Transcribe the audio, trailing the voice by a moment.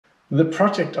The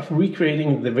project of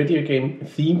recreating the video game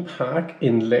theme park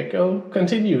in LEGO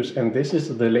continues, and this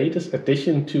is the latest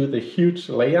addition to the huge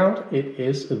layout. It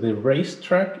is the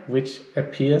racetrack, which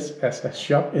appears as a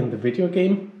shop in the video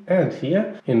game. And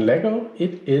here in LEGO,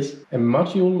 it is a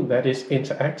module that is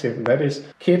interactive. That is,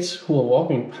 kids who are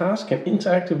walking past can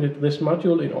interact with this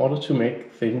module in order to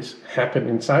make things happen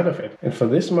inside of it. And for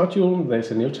this module,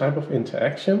 there's a new type of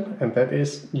interaction, and that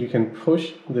is you can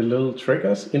push the little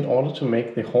triggers in order to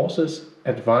make the horses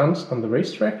advance on the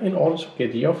racetrack in order to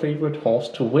get your favorite horse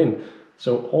to win.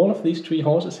 So all of these 3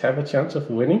 horses have a chance of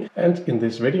winning, and in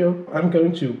this video I'm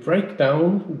going to break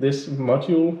down this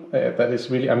module.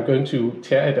 I'm going to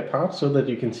tear it apart so that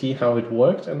you can see how it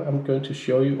works, and I'm going to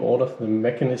show you all of the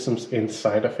mechanisms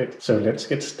inside of it. So let's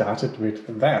get started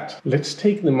with that. Let's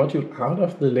take the module out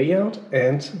of the layout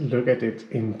and look at it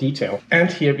in detail.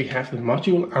 And here we have the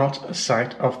module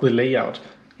outside of the layout.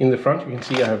 In the front you can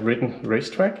see I have written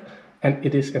racetrack. And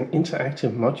it is an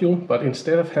interactive module, but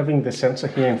instead of having the sensor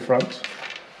here in front,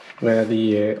 where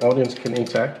the audience can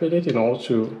interact with it in order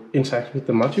to interact with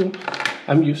the module,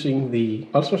 I'm using the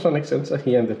ultrasonic sensor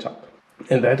here in the top.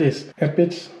 And that is a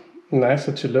bit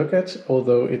nicer to look at,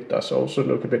 although it does also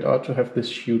look a bit odd to have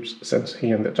this huge sensor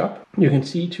here in the top. You can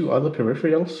see 2 other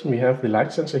peripherals. We have the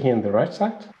light sensor here on the right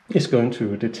side. It's going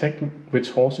to detect which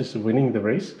horse is winning the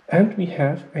race. And we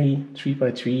have a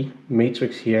 3x3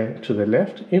 matrix here to the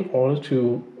left in order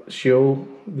to show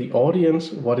the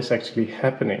audience what is actually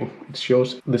happening. It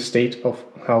shows the state of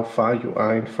how far you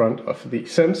are in front of the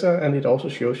sensor, and it also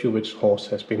shows you which horse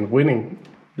has been winning.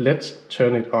 Let's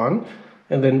turn it on,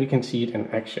 and then we can see it in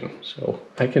action. So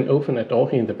I can open a door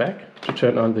here in the back to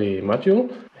turn on the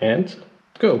module and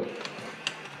go.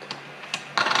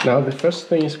 Now the first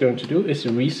thing it's going to do is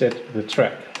reset the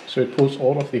track. So it pulls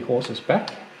all of the horses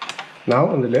back. Now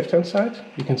on the left hand side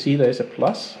you can see there is a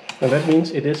plus, and that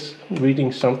means it is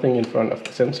reading something in front of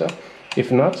the sensor.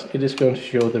 If not, it is going to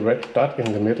show the red dot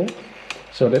in the middle.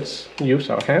 So let's use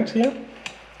our hand here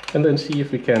and then see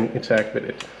if we can interact with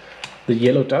it. The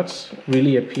yellow dots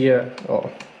really appear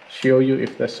or show you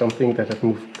if there's something that has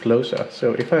moved closer.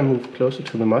 So if I move closer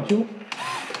to the module,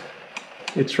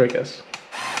 it triggers.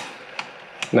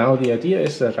 Now the idea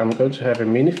is that I'm going to have a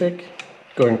minifig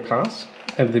going past,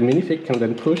 and the minifig can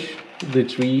then push the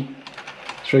 3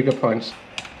 trigger points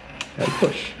and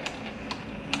push.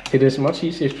 It is much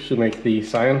easier to make the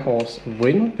cyan horse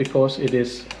win because it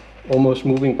is almost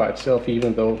moving by itself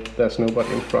even though there's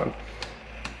nobody in front.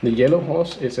 The yellow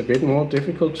horse is a bit more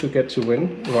difficult to get to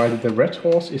win, while the red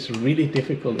horse is really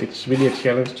difficult. It's really a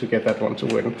challenge to get that one to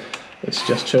win. Let's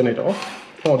just turn it off.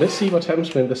 Oh, let's see what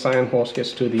happens when the cyan horse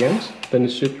gets to the end. Then it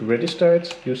should register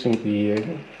it using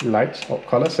the light or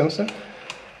color sensor.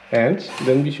 And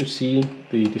then we should see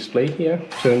the display here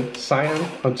turn cyan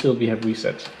until we have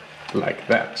reset, like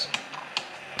that.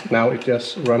 Now it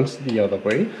just runs the other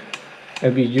way.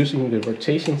 And we're using the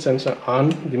rotation sensor on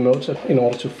the motor in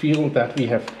order to feel that we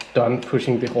have done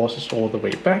pushing the horses all the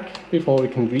way back before we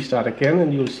can restart again,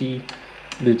 and you'll see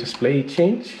the display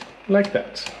change like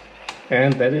that.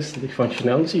 And that is the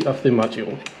functionality of the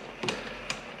module.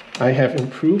 I have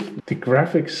improved the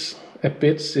graphics a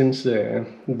bit since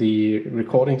the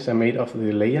recordings I made of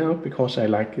the layout because I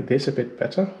like this a bit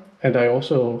better. And I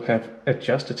also have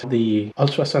adjusted the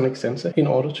ultrasonic sensor in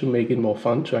order to make it more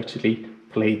fun to actually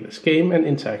play this game and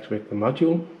interact with the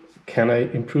module. Can I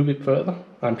improve it further?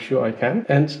 I'm sure I can.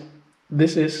 And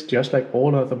this is just like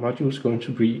all other modules going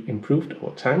to be improved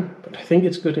over time, but I think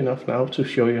it's good enough now to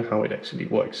show you how it actually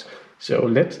works. So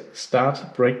let's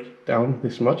break down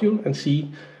this module and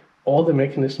see all the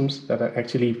mechanisms that are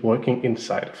actually working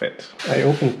inside of it. I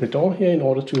opened the door here in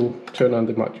order to turn on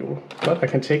the module, but I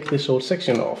can take this whole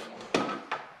section off.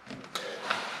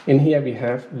 In here we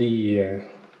have the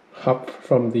hub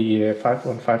from the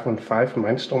 51515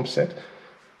 Mindstorm set.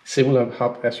 Similar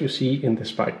hub as you see in the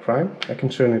Spike Prime. I can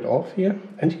turn it off here,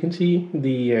 and you can see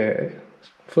the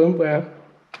firmware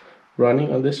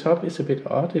running on this hub is a bit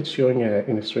odd. It's showing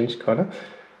in a strange color,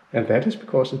 and that is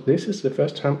because this is the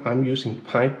first time I'm using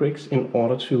Pybricks in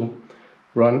order to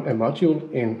run a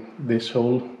module in this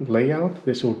whole layout,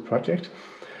 this whole project.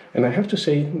 And I have to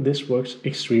say this works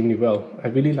extremely well. I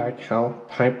really like how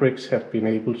Pybricks have been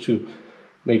able to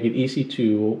make it easy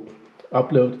to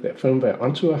upload the firmware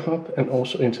onto a hub and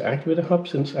also interact with the hub,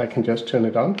 since I can just turn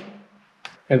it on.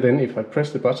 And then if I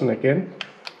press the button again,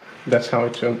 that's how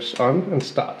it turns on and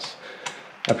starts.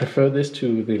 I prefer this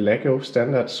to the LEGO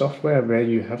standard software where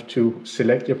you have to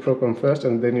select your program first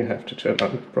and then you have to turn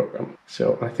on the program.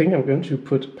 So I think I'm going to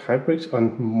put Pybricks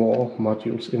on more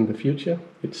modules in the future.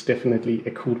 It's definitely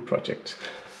a cool project.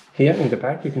 Here in the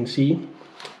back you can see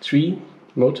 3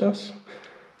 motors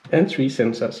and 3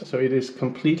 sensors. So it is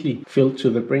completely filled to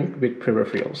the brink with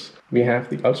peripherals. We have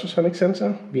the ultrasonic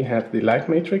sensor, we have the light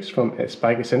matrix from a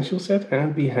Spike Essential set,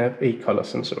 and we have a color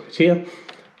sensor right here.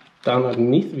 Down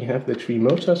underneath we have the 3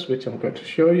 motors, which I'm going to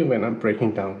show you when I'm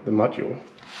breaking down the module.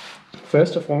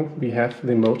 First of all, we have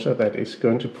the motor that is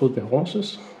going to pull the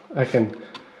horses. I can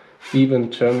even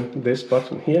turn this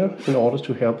button here in order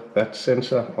to help that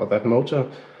sensor or that motor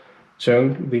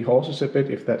turn the horses a bit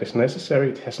if that is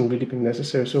necessary. It hasn't really been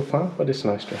necessary so far, but it's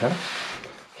nice to have.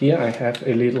 Here I have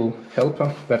a little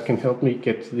helper that can help me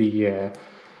get the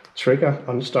trigger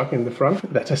unstuck in the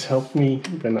front. That has helped me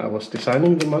when I was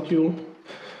designing the module,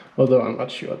 although I'm not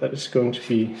sure that it's going to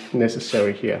be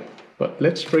necessary here. But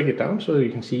let's break it down so you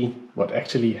can see what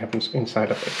actually happens inside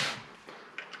of it.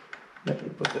 Let me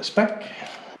put this back.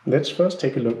 Let's first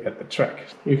take a look at the track.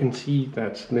 You can see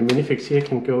that the minifigs here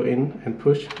can go in and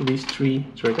push these 3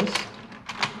 triggers,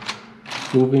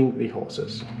 moving the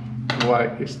horses. Why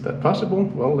is that possible?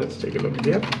 Well, let's take a look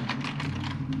here.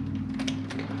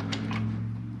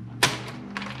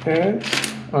 And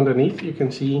underneath you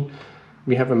can see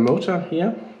we have a motor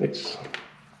here. It's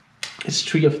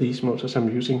 3 of these motors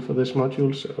I'm using for this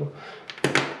module. So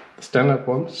the standard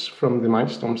ones from the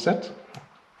Mindstorm set.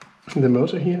 The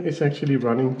motor here is actually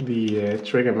running the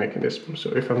trigger mechanism.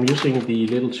 So if I'm using the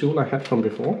little tool I had from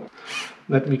before,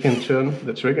 that we can turn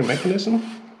the trigger mechanism,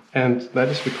 and that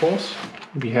is because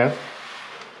we have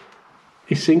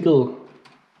a single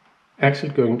axle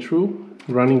going through,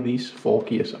 running these 4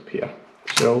 gears up here.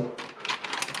 So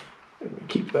let me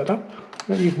keep that up,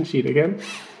 and you can see it again,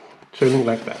 turning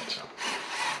like that.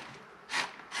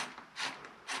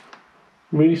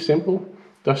 Really simple.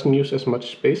 Doesn't use as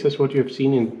much space as what you have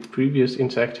seen in previous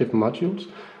interactive modules,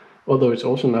 although it's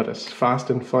also not as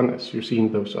fast and fun as you see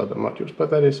in those other modules,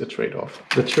 but that is a trade-off.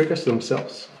 The triggers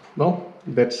themselves, well,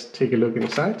 let's take a look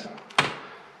inside.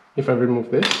 If I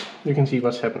remove this, you can see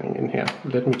what's happening in here.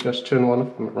 Let me just turn one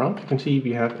of them around. You can see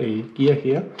we have a gear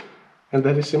here, and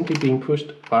that is simply being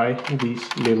pushed by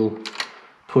these little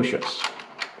pushers.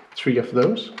 3 of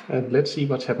those, and let's see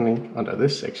what's happening under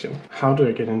this section. How do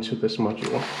I get into this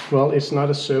module? Well, it's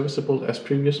not as serviceable as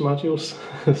previous modules,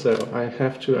 so I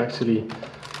have to actually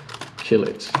kill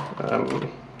it.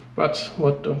 But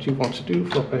what don't you want to do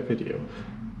for my video?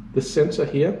 The sensor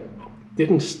here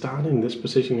didn't start in this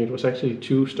position, it was actually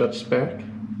 2 studs back,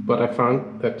 but I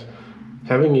found that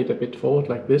having it a bit forward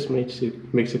like this makes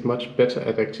it much better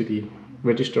at actually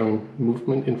registering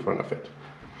movement in front of it.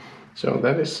 So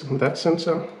that is that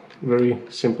sensor. Very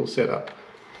simple setup.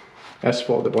 As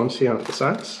for the ones here on the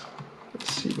sides,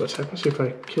 let's see what happens if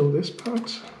I kill this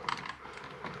part.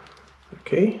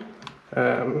 Okay,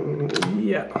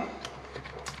 yeah.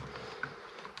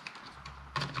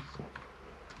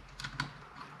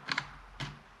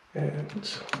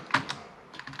 And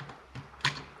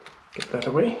get that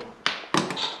away.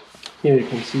 Here you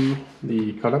can see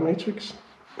the color matrix.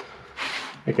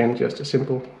 Again, just a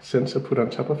simple sensor put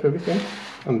on top of everything.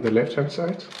 On the left hand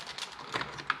side,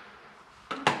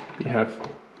 we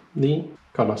have the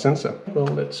color sensor. Well,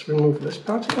 let's remove this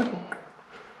part here,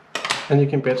 and you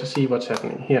can better see what's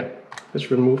happening here.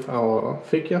 Let's remove our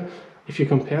figure. If you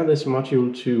compare this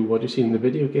module to what you see in the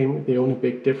video game, the only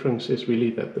big difference is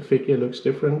really that the figure looks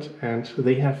different, and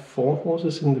they have 4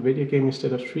 horses in the video game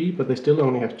instead of 3, but they still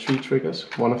only have 3 triggers,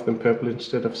 one of them purple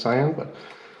instead of cyan, but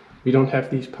we don't have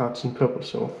these parts in purple,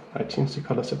 so I changed the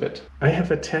colors a bit. I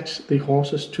have attached the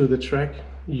horses to the track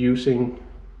using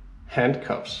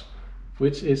handcuffs,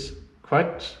 which is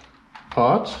quite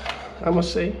odd, I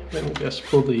must say. Let me just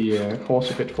pull the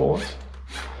horse a bit forward.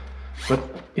 But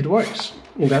it works.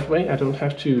 In that way, I don't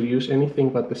have to use anything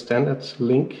but the standard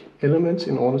link elements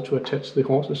in order to attach the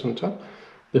horses on top.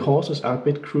 The horses are a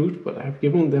bit crude, but I've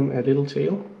given them a little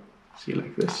tail. See,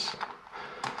 like this.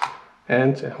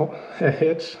 And a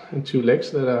head and 2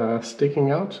 legs that are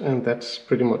sticking out, and that's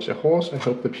pretty much a horse. I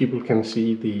hope the people can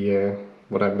see the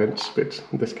what I meant with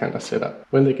this kind of setup.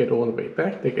 When they get all the way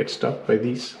back, they get stopped by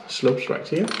these slopes right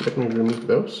here. Let me remove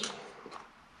those.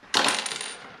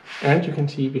 And you can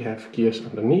see we have gears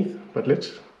underneath, but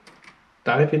let's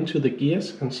dive into the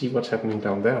gears and see what's happening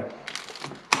down there.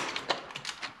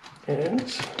 And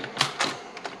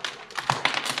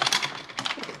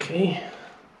okay.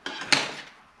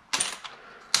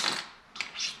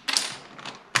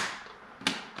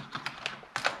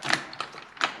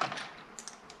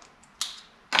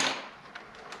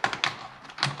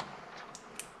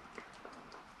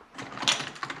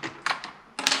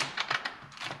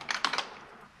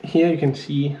 Here you can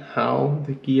see how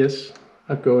the gears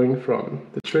are going from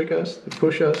the triggers, the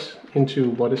pushers,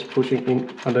 into what is pushing in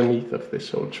underneath of this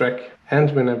whole track.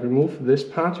 And when I remove this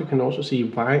part, you can also see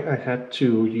why I had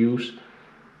to use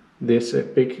this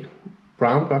big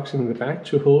brown box in the back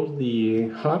to hold the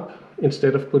hub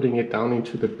instead of putting it down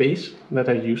into the base that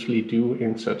I usually do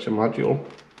in such a module.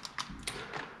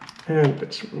 And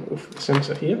let's remove the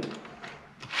sensor here.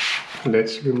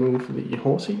 Let's remove the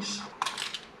horses,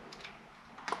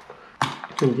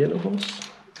 the yellow horse,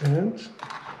 and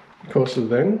because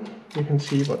then you can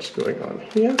see what's going on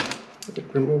here. Let me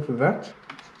remove that.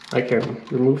 I can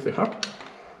remove the hub,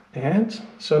 and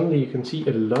suddenly you can see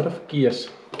a lot of gears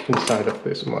inside of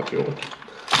this module.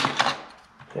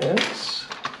 Yes,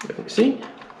 let me see.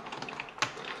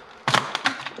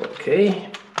 Okay,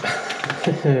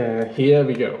 here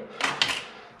we go.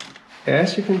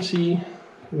 As you can see,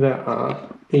 there are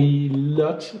a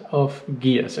lot of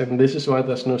gears, and this is why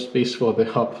there's no space for the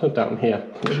hub down here.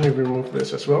 Let me remove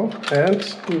this as well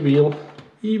and reveal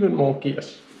even more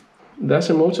gears. There's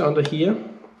a motor under here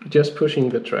just pushing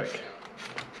the track,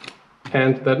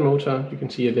 and that motor, you can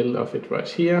see a little of it right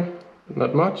here, but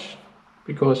not much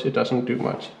because it doesn't do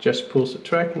much. It just pulls the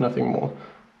track, nothing more.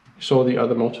 You saw the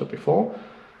other motor before,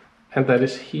 and that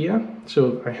is here.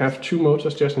 So I have two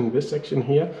motors just in this section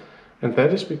here, and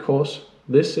that is because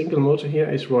this single motor here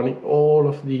is running all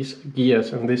of these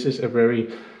gears, and this is a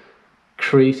very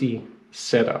crazy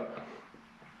setup.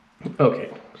 Okay,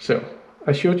 so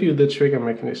I showed you the trigger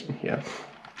mechanism here,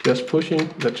 just pushing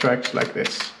the tracks like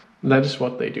this. That is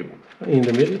what they do. In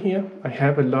the middle here, I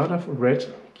have a lot of red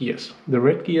gears. The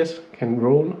red gears can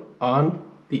roll on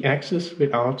the axis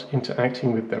without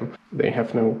interacting with them. They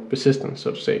have no resistance,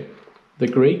 so to say. The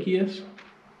gray gears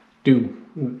do.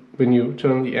 When you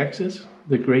turn the axis,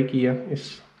 the gray gear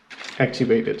is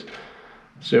activated.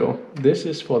 So this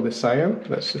is for the cyan,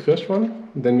 that's the first one.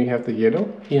 Then we have the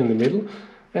yellow here in the middle,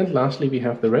 and lastly we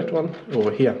have the red one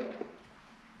over here.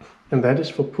 And that is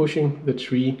for pushing the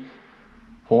 3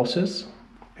 horses,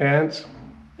 and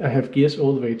I have gears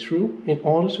all the way through in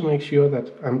order to make sure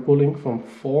that I'm pulling from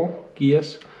 4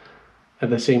 gears at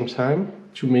the same time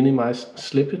to minimize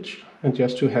slippage and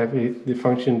just to have the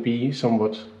function be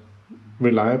somewhat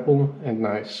reliable and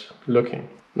nice looking.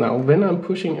 Now when I'm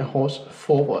pushing a horse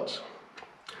forward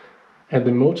and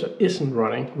the motor isn't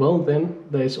running, well then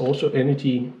there is also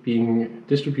energy being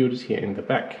distributed here in the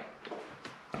back.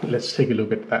 Let's take a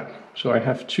look at that. So I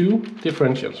have 2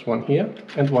 differentials, one here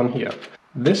and one here.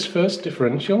 This first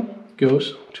differential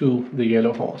goes to the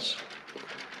yellow horse.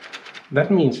 That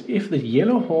means if the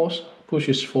yellow horse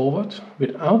pushes forward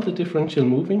without the differential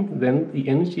moving, then the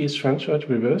energy is transferred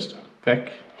reversed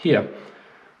back here,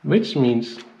 which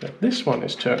means that this one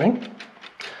is turning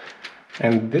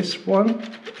and this one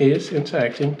is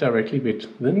interacting directly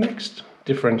with the next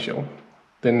differential.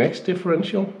 The next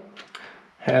differential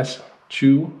has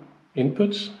 2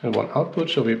 inputs and 1 output,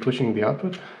 so we're pushing the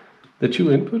output. The 2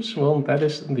 inputs, well, that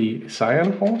is the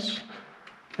cyan horse,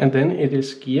 and then it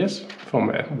is gears from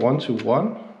a 1 to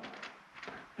 1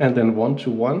 and then 1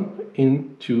 to 1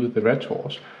 into the red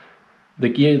horse. The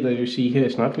gear that you see here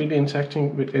is not really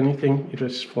interacting with anything. It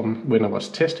was from when I was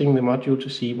testing the module to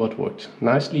see what worked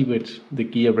nicely with the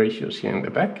gear ratios here in the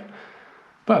back.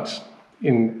 But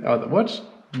in other words,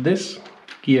 this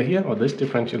gear here, or this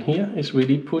differential here, is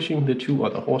really pushing the 2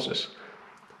 other horses.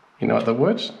 In other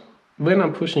words, when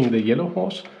I'm pushing the yellow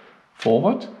horse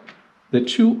forward, the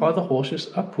 2 other horses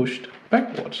are pushed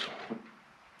backwards.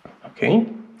 Okay?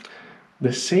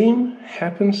 The same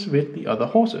happens with the other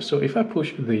horses. So if I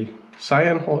push the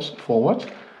cyan horse forward,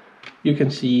 you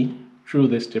can see through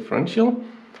this differential,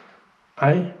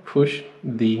 I push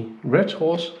the red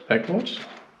horse backwards,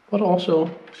 but also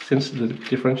since the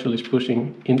differential is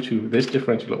pushing into this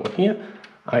differential over here,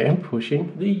 I am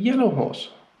pushing the yellow horse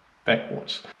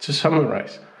backwards. To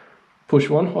summarize, push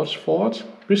one horse forward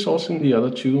results in the other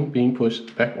 2 being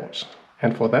pushed backwards.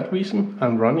 And for that reason,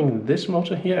 I'm running this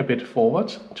motor here a bit forward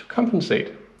to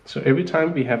compensate. So every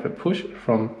time we have a push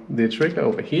from the trigger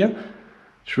over here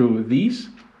through these,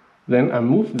 then I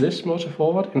move this motor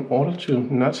forward in order to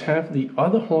not have the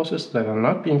other horses that are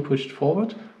not being pushed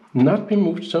forward not be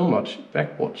moved so much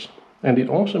backwards. And it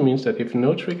also means that if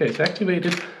no trigger is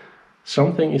activated,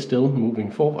 something is still moving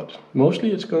forward.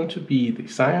 Mostly it's going to be the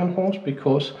cyan horse,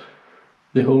 because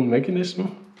the whole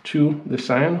mechanism to the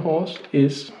cyan horse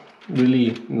is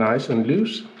really nice and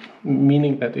loose,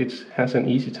 meaning that it has an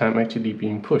easy time actually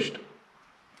being pushed.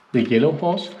 The yellow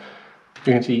horse,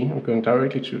 you can see I'm going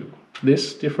directly to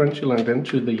this differential and then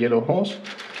to the yellow horse,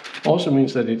 also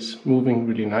means that it's moving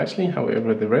really nicely.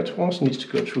 However, the red horse needs to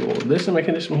go through all this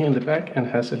mechanism here in the back and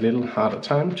has a little harder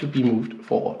time to be moved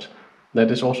forward.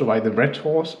 That is also why the red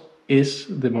horse is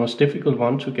the most difficult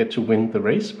one to get to win the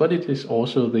race, but it is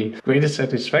also the greatest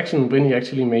satisfaction when you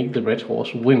actually make the red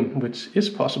horse win, which is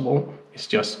possible, it's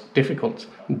just difficult.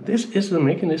 This is the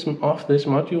mechanism of this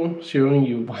module, showing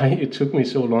you why it took me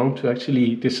so long to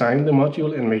actually design the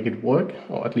module and make it work,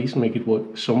 or at least make it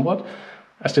work somewhat.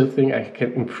 I still think I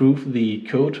can improve the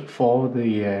code for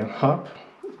the hub,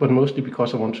 but mostly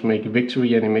because I want to make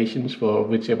victory animations for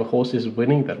whichever horse is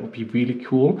winning. That would be really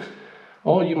cool.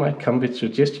 Or you might come with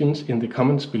suggestions in the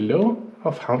comments below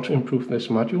of how to improve this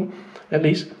module. At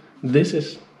least this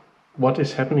is what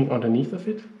is happening underneath of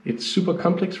it. It's super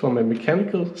complex from a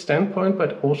mechanical standpoint,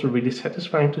 but also really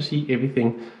satisfying to see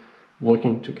everything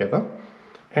working together.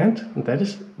 And that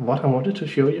is what I wanted to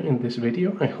show you in this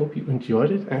video. I hope you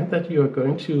enjoyed it and that you are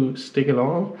going to stick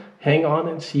along, hang on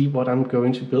and see what I'm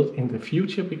going to build in the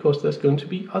future, because there's going to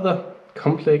be other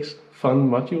complex, fun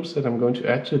modules that I'm going to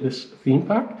add to this theme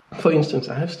park. For instance,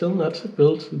 I have still not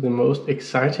built the most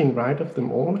exciting ride of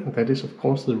them all, and that is of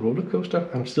course the roller coaster.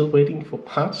 I'm still waiting for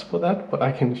parts for that, but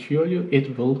I can assure you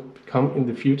it will come in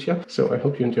the future. So I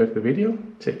hope you enjoyed the video.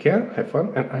 Take care, have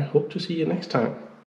fun, and I hope to see you next time.